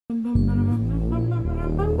It's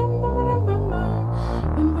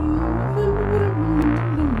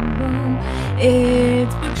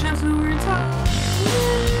bookshelf tour time.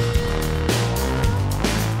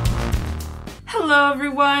 Hello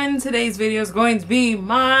everyone, today's video is going to be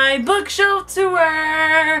my bookshelf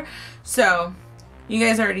tour. So, you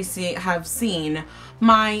guys already have seen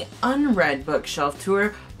my unread bookshelf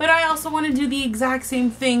tour, but I also want to do the exact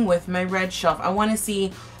same thing with my read shelf. I want to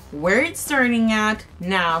see where it's starting at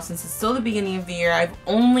now, since it's still the beginning of the year. I've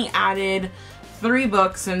only added 3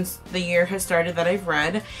 books since the year has started that I've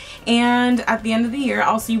read, and at the end of the year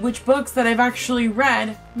I'll see which books that I've actually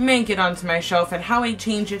read make it onto my shelf and how I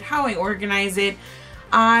change it, how I organize it.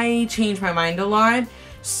 I change my mind a lot,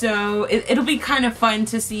 so it'll be kind of fun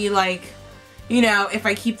to see, like, you know, if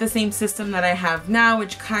I keep the same system that I have now,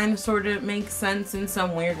 which kind of sort of makes sense in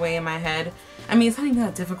some weird way in my head. I mean, it's not even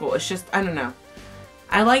that difficult, it's just, I don't know.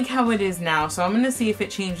 I like how it is now, so I'm going to see if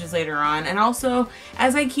it changes later on. And also,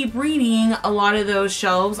 as I keep reading, a lot of those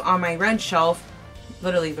shelves on my red shelf,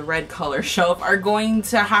 literally the red color shelf, are going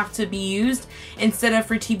to have to be used instead of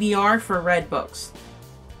for TBR for read books.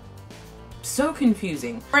 So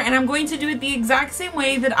confusing. Alright, and I'm going to do it the exact same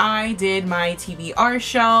way that I did my TBR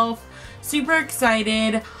shelf. Super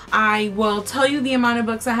excited. I will tell you the amount of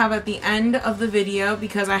books I have at the end of the video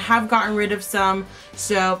because I have gotten rid of some,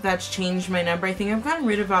 so that's changed my number. I think I've gotten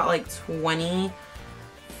rid of about like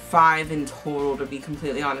 25 in total, to be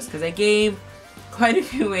completely honest, because I gave quite a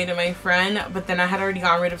few away to my friend, but then I had already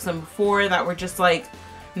gotten rid of some before that were just like,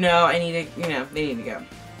 no, I need to, you know, they need to go.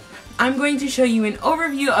 I'm going to show you an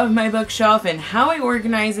overview of my bookshelf and how I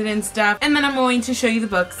organize it and stuff, and then I'm going to show you the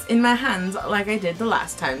books in my hands like I did the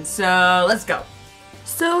last time. So let's go.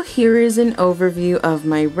 So here is an overview of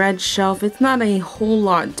my red shelf. It's not a whole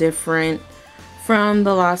lot different from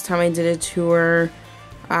the last time I did a tour.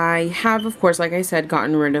 I have, of course, like I said,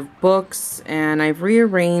 gotten rid of books and I've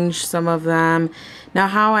rearranged some of them. Now,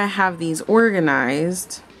 how I have these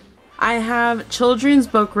organized, I have children's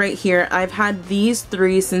book right here. I've had these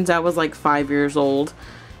 3 since I was like 5 years old.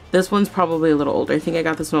 This one's probably a little older. I think I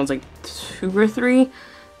got this when I was like 2 or 3.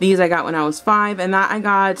 These I got when I was 5, and that I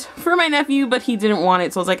got for my nephew, but he didn't want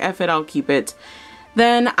it, so I was like, F it, I'll keep it.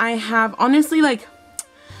 Then I have, honestly, like,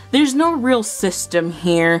 there's no real system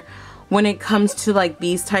here when it comes to like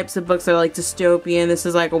these types of books. I like dystopian. This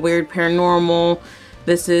is like a weird paranormal.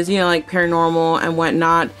 This is, you know, like paranormal and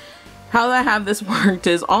whatnot. How I have this worked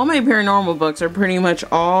is all my paranormal books are pretty much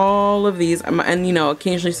all of these, and you know,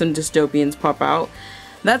 occasionally some dystopians pop out.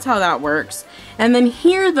 That's how that works. And then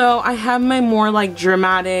here though, I have my more like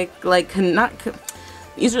dramatic, like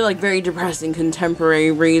these are like very depressing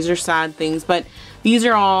contemporary reads or sad things, but these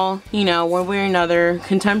are all, you know, one way or another,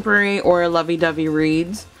 contemporary or lovey-dovey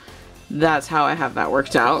reads. That's how I have that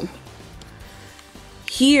worked out.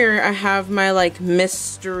 Here I have my like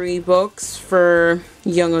mystery books for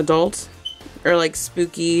young adults, or like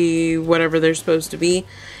spooky, whatever they're supposed to be.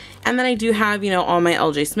 And then I do have, you know, all my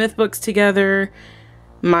L.J. Smith books together.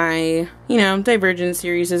 My, you know, Divergent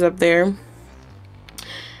series is up there.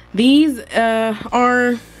 These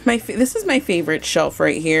are my, this is my favorite shelf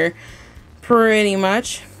right here, pretty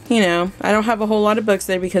much. You know, I don't have a whole lot of books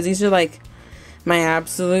there because these are like my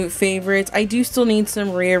absolute favorites. I do still need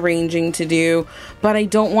some rearranging to do, but I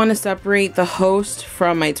don't want to separate the host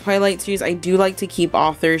from my Twilight series. I do like to keep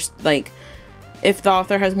authors, like, if the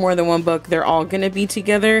author has more than one book, they're all going to be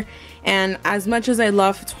together. And as much as I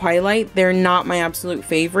love Twilight, they're not my absolute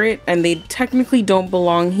favorite, and they technically don't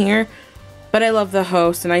belong here. But I love the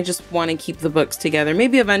host, and I just want to keep the books together.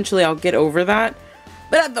 Maybe eventually I'll get over that,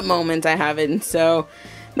 but at the moment I haven't, so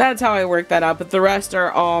that's how I work that out. But the rest are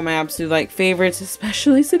all my absolute like favorites,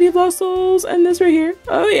 especially City of Lost Souls and this right here.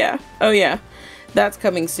 Oh yeah, oh yeah. That's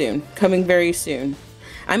coming soon, coming very soon.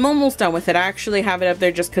 I'm almost done with it. I actually have it up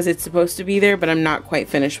there just because it's supposed to be there, but I'm not quite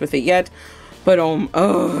finished with it yet. But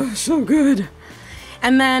oh, so good.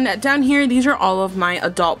 And then down here, these are all of my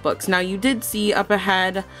adult books. Now you did see up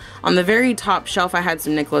ahead on the very top shelf I had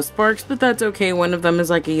some Nicholas Sparks, but that's okay. One of them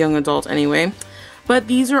is like a young adult anyway. But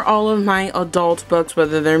these are all of my adult books,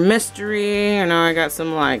 whether they're mystery, I know I got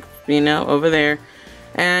some like, you know, over there,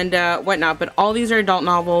 and whatnot, but all these are adult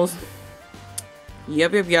novels.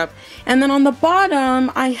 Yep. And then on the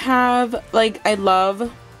bottom, I have, like, I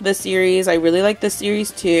love the series. I really like the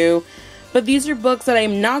series too. But these are books that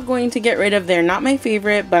I'm not going to get rid of. They're not my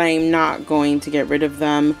favorite, but I'm not going to get rid of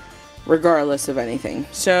them regardless of anything.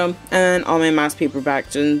 So, and then all my mass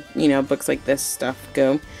paperbacks and, you know, books like this stuff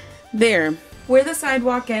go there. Where the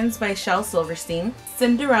Sidewalk Ends by Shel Silverstein.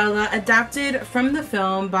 Cinderella, adapted from the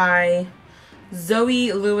film by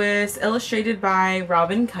Zoe Lewis, illustrated by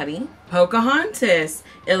Robin Cuddy. Pocahontas,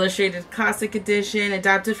 illustrated classic edition,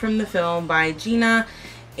 adapted from the film by Gina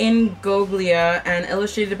Ingoglia and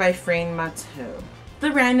illustrated by Frayne Matteau.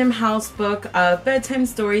 The Random House book of bedtime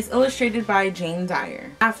stories, illustrated by Jane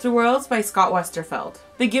Dyer. Afterworlds by Scott Westerfeld.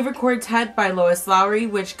 The Giver Quartet by Lois Lowry,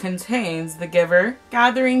 which contains The Giver,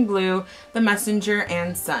 Gathering Blue, The Messenger,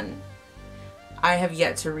 and Sun. I have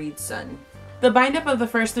yet to read Sun. The bind-up of the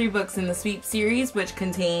first 3 books in the Sweep series, which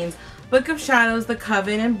contains Book of Shadows, The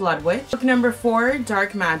Coven, and Blood Witch. Book number 4,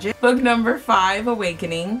 Dark Magic. Book number 5,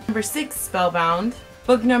 Awakening. Number 6, Spellbound.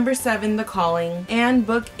 Book number 7, The Calling. And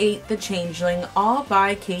Book 8, The Changeling, all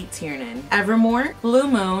by Kate Tiernan. Evermore, Blue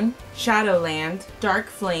Moon, Shadowland, Dark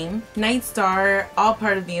Flame, Night Star, all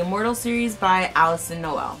part of the Immortal series by Alison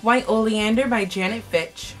Noel. White Oleander by Janet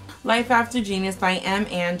Fitch. Life After Genius by M.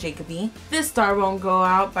 Ann Jacoby. This Star Won't Go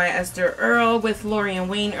Out by Esther Earle with Lorian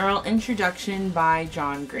Wayne Earle. Introduction by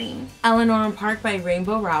John Green. Eleanor and Park by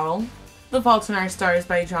Rainbow Rowell. The Fault in Our Stars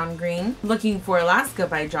by John Green. Looking for Alaska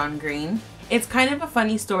by John Green. It's Kind of a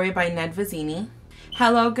Funny Story by Ned Vizzini.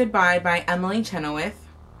 Hello Goodbye by Emily Chenoweth.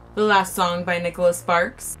 The Last Song by Nicholas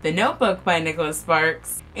Sparks. The Notebook by Nicholas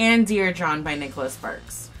Sparks. And Dear John by Nicholas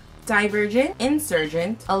Sparks. Divergent,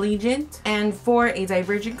 Insurgent, Allegiant, and For a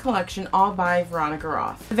Divergent Collection, all by Veronica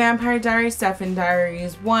Roth. The Vampire Diaries, Stefan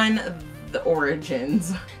Diaries 1, The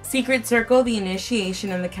Origins. Secret Circle, The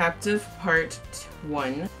Initiation, and The Captive Part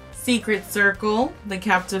 1. Secret Circle, The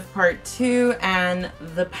Captive Part 2, and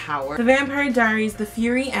The Power. The Vampire Diaries, The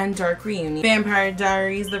Fury and Dark Reunion. Vampire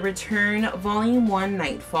Diaries, The Return, Volume 1,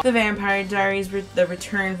 Nightfall. The Vampire Diaries, The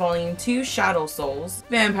Return, Volume 2, Shadow Souls.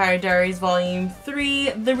 Vampire Diaries, Volume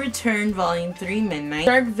 3, The Return, Volume 3, Midnight.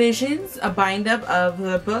 Dark Visions, a bind-up of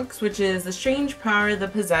the books, which is The Strange Power, The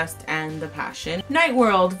Possessed, and The Passion. Night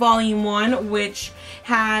World, Volume 1, which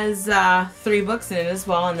has 3 books in it as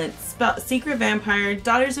well, and it's Secret Vampire,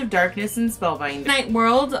 Daughters of Darkness, and Spellbind. Night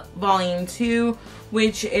World, Volume 2,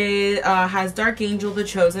 which has Dark Angel, The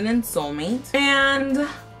Chosen, and Soulmate. And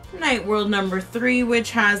Night World number 3,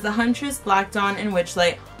 which has The Huntress, Black Dawn, and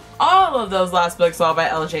Witchlight. All of those last books all by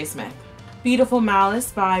L.J. Smith. Beautiful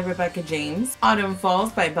Malice by Rebecca James. Autumn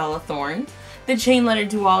Falls by Bella Thorne. The Chain Letter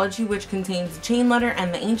Duology, which contains The Chain Letter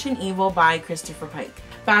and The Ancient Evil by Christopher Pike.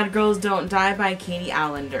 Bad Girls Don't Die by Katie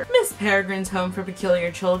Allender. Miss Peregrine's Home for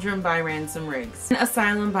Peculiar Children by Ransom Riggs.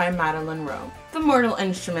 Asylum by Madeline Rowe. The Mortal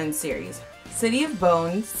Instruments series. City of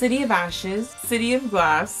Bones, City of Ashes, City of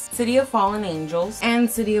Glass, City of Fallen Angels, and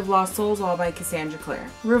City of Lost Souls, all by Cassandra Clare.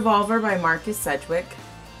 Revolver by Marcus Sedgwick.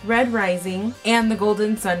 Red Rising and The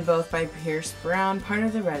Golden Sun, both by Pierce Brown, part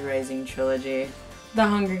of the Red Rising trilogy. The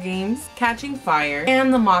Hunger Games, Catching Fire,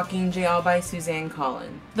 and The Mockingjay, all by Suzanne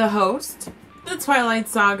Collin. The Host, The Twilight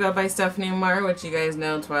Saga by Stephanie Meyer, which you guys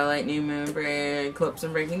know, Twilight, New Moon, Eclipse,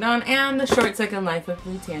 and Breaking Dawn, and The Short Second Life of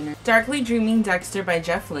Blue Tanner. Darkly Dreaming Dexter by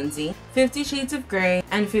Jeff Lindsay. 50 Shades of Grey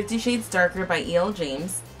and 50 Shades Darker by E.L.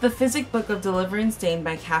 James. The Physic Book of Deliverance Dane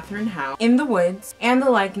by Catherine Howe. In the Woods and the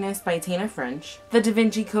Likeness by Tana French. The Da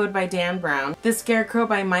Vinci Code by Dan Brown. The Scarecrow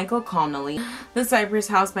by Michael Connolly. The Cypress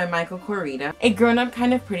House by Michael Corita. A Grown-Up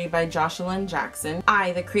Kind of Pretty by Jocelyn Jackson.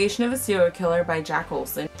 I, The Creation of a Serial Killer by Jack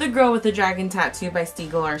Olson. The Girl with the Dragon Tattoo by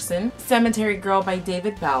Stieg Larsson. Cemetery Girl by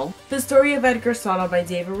David Bell. The Story of Edgar Sotto by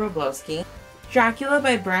David Roblowski. Dracula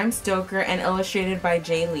by Bram Stoker and illustrated by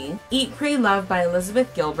Jay Lee. Eat, Pray, Love by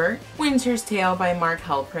Elizabeth Gilbert. Winter's Tale by Mark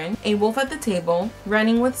Halprin. A Wolf at the Table,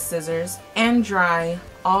 Running with Scissors, and Dry,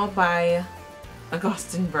 all by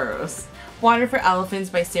Augustin Burroughs. Water for Elephants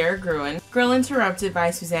by Sarah Gruen. Girl Interrupted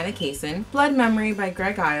by Susanna Kaysen. Blood Memory by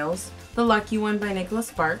Greg Iles. The Lucky One by Nicholas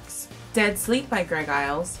Sparks. Dead Sleep by Greg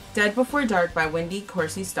Iles. Dead Before Dark by Wendy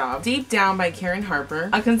Corsi Staub. Deep Down by Karen Harper.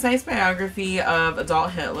 A Concise Biography of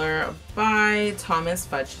Adult Hitler by Thomas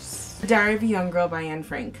Futch. Diary of a Young Girl by Anne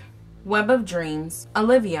Frank. Web of Dreams,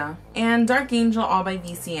 Olivia, and Dark Angel, all by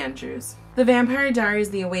V.C. Andrews. The Vampire Diaries,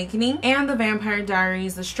 The Awakening, and The Vampire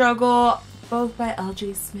Diaries, The Struggle, both by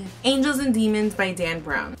L.J. Smith. Angels and Demons by Dan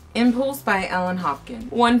Brown. Impulse by Ellen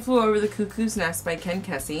Hopkins. One Flew Over the Cuckoo's Nest by Ken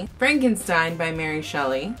Kesey. Frankenstein by Mary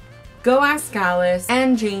Shelley. Go Ask Alice,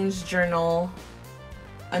 and Jane's Journal,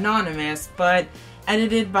 anonymous, but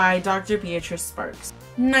edited by Dr. Beatrice Sparks.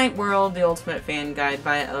 Night World, The Ultimate Fan Guide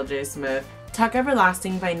by L.J. Smith. Tuck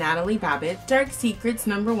Everlasting by Natalie Babbitt. Dark Secrets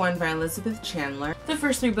 #1 by Elizabeth Chandler. The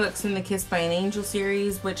first 3 books in the Kissed by an Angel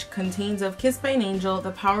series, which contains of Kissed by an Angel,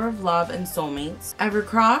 The Power of Love, and Soulmates.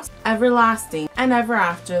 Evercross, Everlasting, and Ever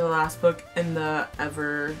After, the last book in the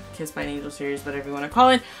Ever Kissed by an Angel series, whatever you want to call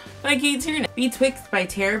it, by Kate Tiernan. Betwixt by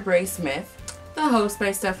Tara Bray Smith. The Host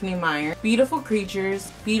by Stephenie Meyer, Beautiful Creatures,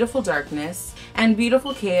 Beautiful Darkness, and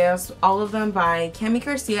Beautiful Chaos, all of them by Kami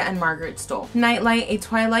Garcia and Margaret Stohl. Nightlight, a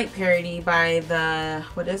Twilight parody by the,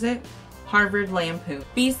 what is it? Harvard Lampoon.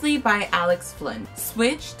 Beastly by Alex Flynn.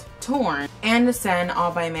 Switched, Torn, and Ascend,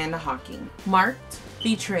 all by Amanda Hocking. Marked,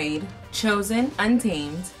 Betrayed, Chosen,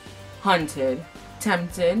 Untamed, Hunted,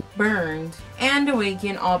 Tempted, Burned, and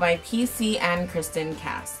Awaken, all by PC and Kristen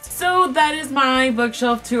Cast. So that is my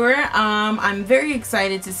bookshelf tour. I'm very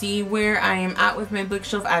excited to see where I am at with my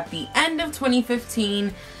bookshelf at the end of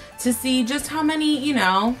 2015, to see just how many, you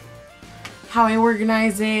know, how I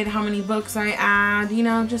organize it, how many books I add, you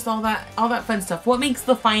know, just all that fun stuff. What makes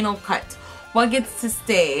the final cut? What gets to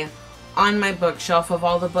stay on my bookshelf of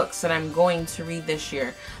all the books that I'm going to read this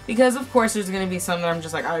year? Because of course there's going to be some that I'm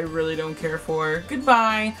just like, I really don't care for.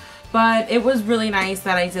 Goodbye. But it was really nice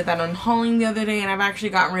that I did that unhauling the other day, and I've actually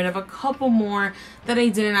gotten rid of a couple more that I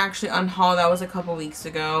didn't actually unhaul. That was a couple weeks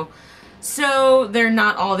ago. So they're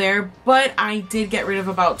not all there, but I did get rid of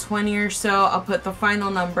about 20 or so. I'll put the final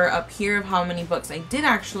number up here of how many books I did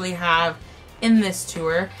actually have in this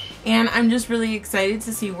tour, and I'm just really excited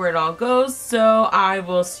to see where it all goes. So I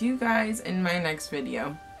will see you guys in my next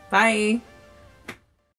video. Bye!